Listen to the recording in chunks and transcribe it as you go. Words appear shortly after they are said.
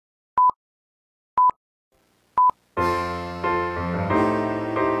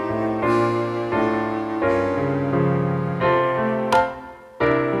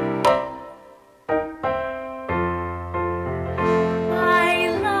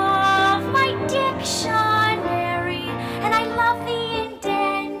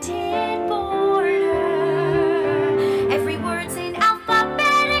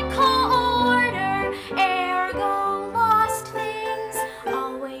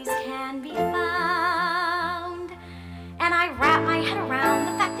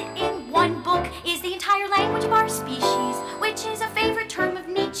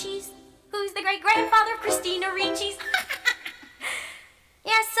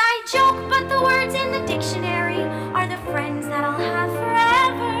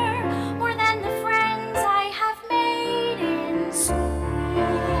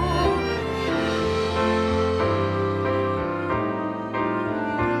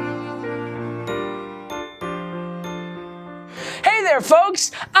there,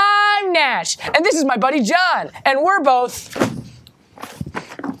 folks! I'm Nash, and this is my buddy John, and we're both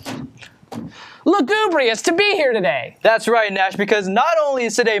lugubrious to be here today. That's right, Nash, because not only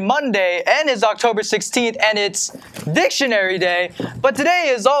is today Monday and it's October 16th and it's Dictionary Day, but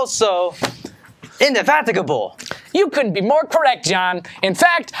today is also indefatigable. You couldn't be more correct, John. In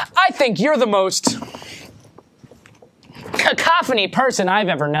fact, I think you're the most cacophony person I've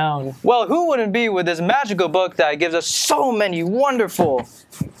ever known. Well, who wouldn't be with this magical book that gives us so many wonderful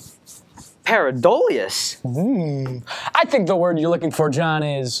pareidolia? I think the word you're looking for, John,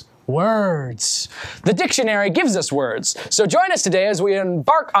 is words. The dictionary gives us words. So join us today as we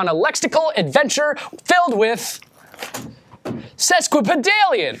embark on a lexical adventure filled with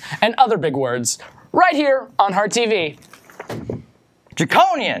sesquipedalian and other big words, right here on Heart TV.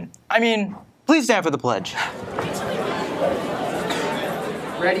 Draconian. Please stand for the pledge.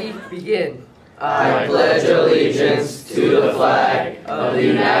 Ready, begin. I pledge allegiance to the flag of the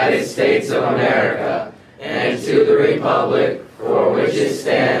United States of America and to the republic for which it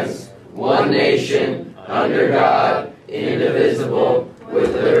stands, one nation, under God, indivisible,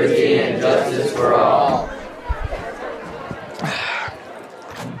 with liberty and justice for all.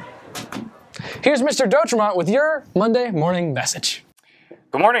 Here's Mr. Dotremont with your Monday morning message.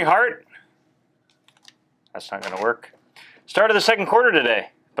 Good morning, Hart. That's not going to work. Start of the second quarter today.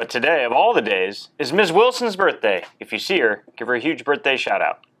 But today, of all the days, is Ms. Wilson's birthday. If you see her, give her a huge birthday shout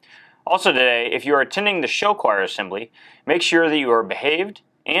out. Also today, if you are attending the show choir assembly, make sure that you are behaved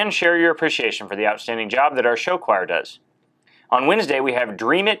and share your appreciation for the outstanding job that our show choir does. On Wednesday, we have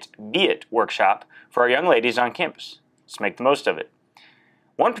Dream It, Be It workshop for our young ladies on campus. Let's make the most of it.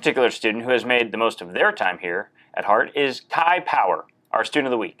 One particular student who has made the most of their time here at Hart is Kai Power, our student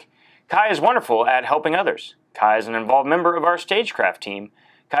of the week. Kai is wonderful at helping others. Kai is an involved member of our stagecraft team.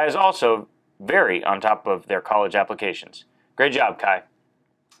 Kai is also very on top of their college applications. Great job, Kai.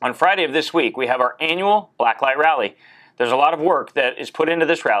 On Friday of this week, we have our annual Blacklight Rally. There's a lot of work that is put into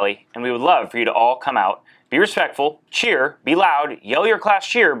this rally, and we would love for you to all come out, be respectful, cheer, be loud, yell your class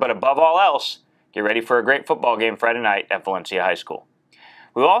cheer, but above all else, get ready for a great football game Friday night at Valencia High School.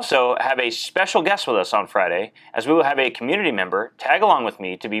 We will also have a special guest with us on Friday, as we will have a community member tag along with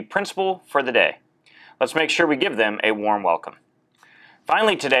me to be principal for the day. Let's make sure we give them a warm welcome.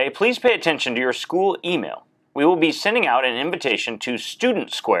 Finally today, please pay attention to your school email. We will be sending out an invitation to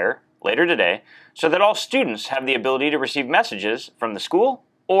Student Square later today so that all students have the ability to receive messages from the school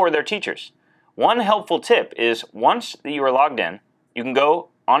or their teachers. One helpful tip is once that you are logged in, you can go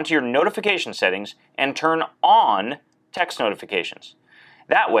onto your notification settings and turn on text notifications.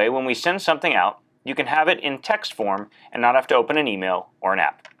 That way, when we send something out, you can have it in text form and not have to open an email or an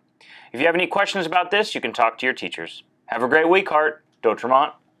app. If you have any questions about this, you can talk to your teachers. Have a great week, Hart.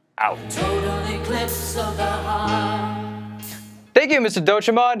 Dotremont, out. Thank you, Mr.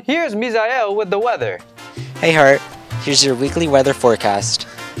 Dotremont. Here's Misael with the weather. Hey Hart, here's your weekly weather forecast.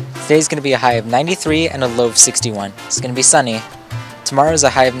 Today's going to be a high of 93 and a low of 61. It's going to be sunny. Tomorrow's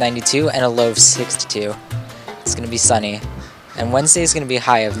a high of 92 and a low of 62. It's going to be sunny. And Wednesday is going to be a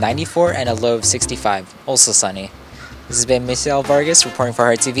high of 94 and a low of 65. Also sunny. This has been Misael Vargas reporting for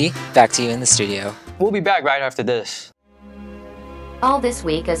Heart TV. Back to you in the studio. We'll be back right after this. All this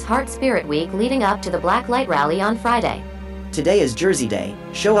week is Heart Spirit Week leading up to the Blacklight Rally on Friday. Today is Jersey Day.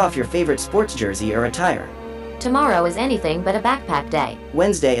 Show off your favorite sports jersey or attire. Tomorrow is anything but a backpack day.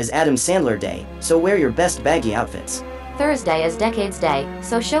 Wednesday is Adam Sandler Day, so wear your best baggy outfits. Thursday is Decades Day,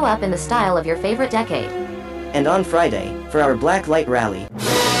 so show up in the style of your favorite decade. And on Friday, for our Blacklight Rally,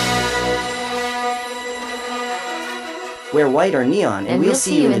 wear white or neon and we'll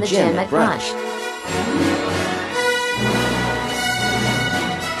see you in the gym at brunch.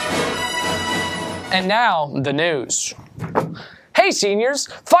 And now, the news. Hey seniors,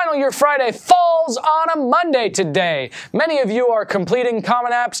 Final Year Friday falls on a Monday today. Many of you are completing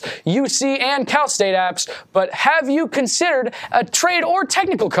Common App's, UC and Cal State apps, but have you considered a trade or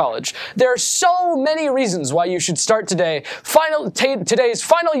technical college? There are so many reasons why you should start today. Today's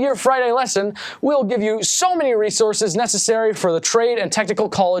Final Year Friday lesson will give you so many resources necessary for the trade and technical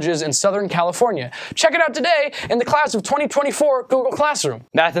colleges in Southern California. Check it out today in the class of 2024 Google Classroom.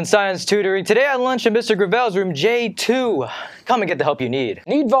 Math and science tutoring today at lunch in Mr. Gravel's room J2. Come and get the help you need.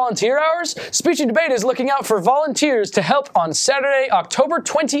 Need volunteer hours? Speech and Debate is looking out for volunteers to help on Saturday, October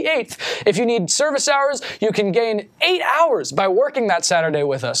 28th. If you need service hours, you can gain 8 hours by working that Saturday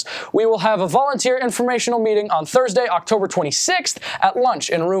with us. We will have a volunteer informational meeting on Thursday, October 26th at lunch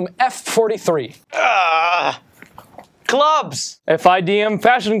in room F43. Clubs! FIDM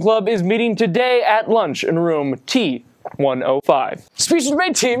Fashion Club is meeting today at lunch in room T 105. Speech and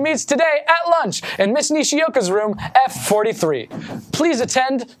debate team meets today at lunch in Miss Nishioka's room F43. Please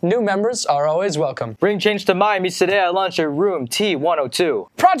attend. New members are always welcome. Bring Change to Mind meets today at lunch in room T102.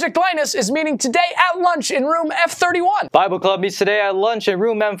 Project Linus is meeting today at lunch in room F31. Bible Club meets today at lunch in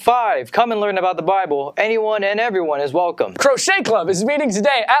room M5. Come and learn about the Bible. Anyone and everyone is welcome. Crochet Club is meeting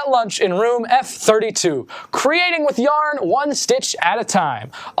today at lunch in room F32. Creating with yarn, one stitch at a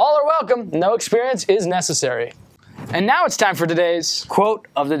time. All are welcome. No experience is necessary. And now it's time for today's Quote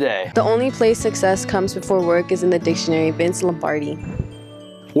of the day. The only place success comes before work is in the dictionary, Vince Lombardi.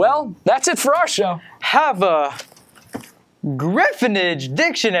 Well, that's it for our show. Have a Griffinage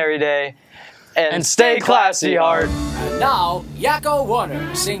Dictionary Day and stay classy, Art. And now, Yakko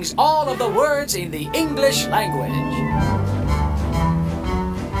Warner sings all of the words in the English language.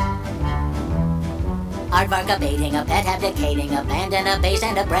 Aardvark, a baiting, a pet abdicating, a band and a base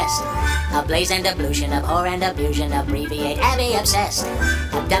and a breast. A blaze and ablution, abhor and abusion, abbreviate, abby, obsessed.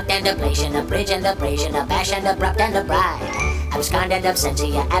 Abduct and ablation, abridge and abrasion, abash and abrupt and abride. Abscond and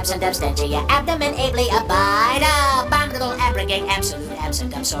absentia, absent abstentia, abdomen ably abide. Abominable, abrogate, absolute,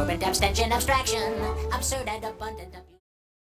 absent, absorbent, abstention, abstraction. Absurd and abundant.